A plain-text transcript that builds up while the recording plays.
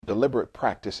Deliberate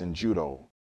Practice in Judo,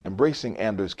 Embracing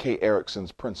Anders K.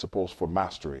 Ericsson's Principles for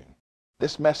Mastery.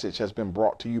 This message has been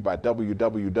brought to you by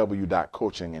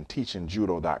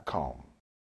www.coachingandteachingjudo.com.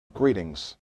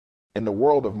 Greetings. In the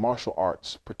world of martial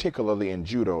arts, particularly in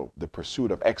Judo, the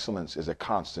pursuit of excellence is a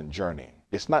constant journey.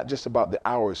 It's not just about the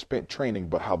hours spent training,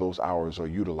 but how those hours are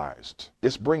utilized.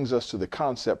 This brings us to the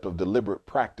concept of deliberate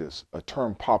practice, a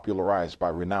term popularized by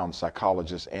renowned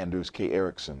psychologist Anders K.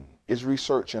 Ericsson. His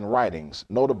research and writings,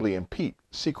 notably in Pete,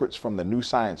 Secrets from the New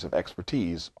Science of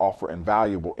Expertise, offer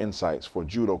invaluable insights for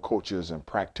Judo coaches and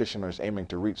practitioners aiming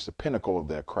to reach the pinnacle of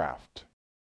their craft.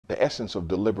 The essence of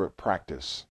deliberate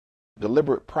practice.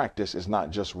 Deliberate practice is not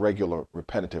just regular,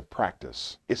 repetitive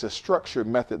practice. It's a structured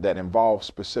method that involves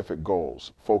specific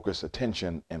goals, focus,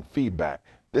 attention, and feedback.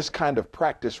 This kind of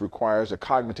practice requires a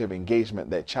cognitive engagement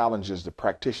that challenges the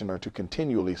practitioner to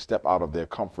continually step out of their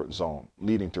comfort zone,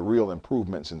 leading to real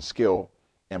improvements in skill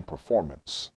and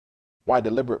performance. Why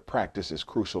deliberate practice is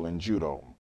crucial in Judo.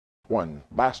 1.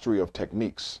 Mastery of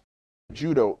techniques.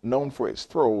 Judo, known for its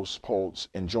throws, holds,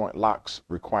 and joint locks,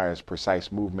 requires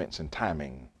precise movements and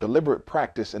timing. Deliberate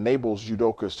practice enables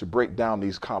judokas to break down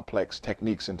these complex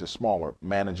techniques into smaller,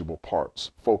 manageable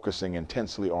parts, focusing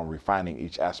intensely on refining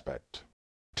each aspect.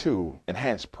 2.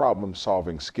 Enhanced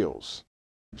problem-solving skills.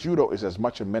 Judo is as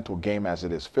much a mental game as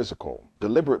it is physical.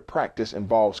 Deliberate practice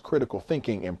involves critical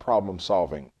thinking and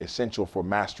problem-solving, essential for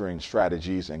mastering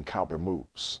strategies and counter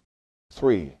moves.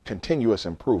 3. Continuous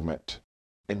improvement.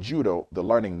 In Judo, the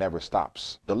learning never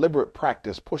stops. Deliberate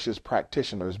practice pushes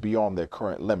practitioners beyond their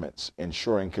current limits,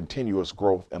 ensuring continuous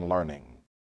growth and learning.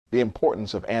 The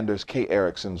importance of Anders K.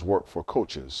 Ericsson's work for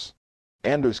coaches.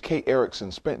 Anders K.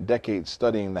 Ericsson spent decades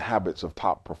studying the habits of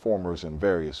top performers in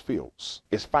various fields.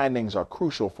 His findings are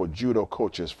crucial for Judo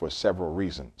coaches for several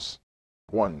reasons.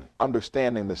 1.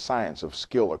 Understanding the science of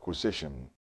skill acquisition.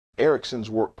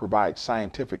 Ericsson's work provides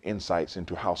scientific insights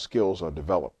into how skills are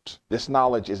developed. This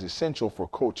knowledge is essential for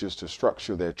coaches to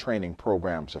structure their training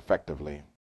programs effectively.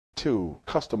 2.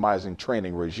 Customizing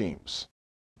training regimes.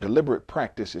 Deliberate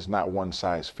practice is not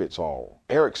one-size-fits-all.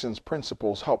 Ericsson's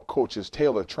principles help coaches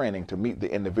tailor training to meet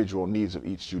the individual needs of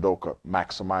each judoka,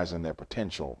 maximizing their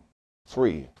potential.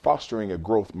 3. Fostering a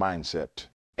growth mindset.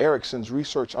 Ericsson's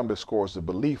research underscores the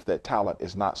belief that talent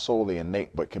is not solely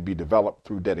innate but can be developed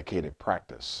through dedicated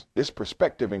practice. This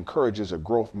perspective encourages a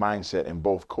growth mindset in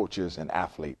both coaches and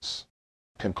athletes.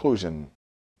 Conclusion.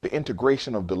 The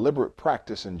integration of deliberate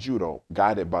practice in Judo,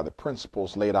 guided by the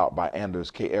principles laid out by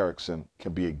Anders K. Ericsson,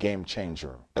 can be a game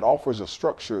changer. It offers a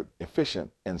structured,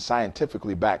 efficient, and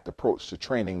scientifically backed approach to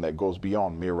training that goes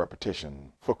beyond mere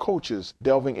repetition. For coaches,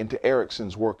 delving into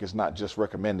Ericsson's work is not just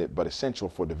recommended but essential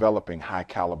for developing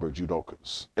high-caliber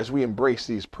judokas. As we embrace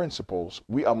these principles,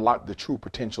 we unlock the true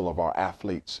potential of our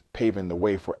athletes, paving the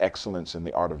way for excellence in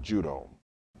the art of Judo.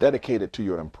 Dedicated to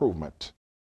your improvement.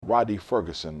 Roddy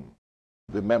Ferguson.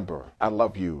 Remember, I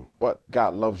love you, but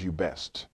God loves you best.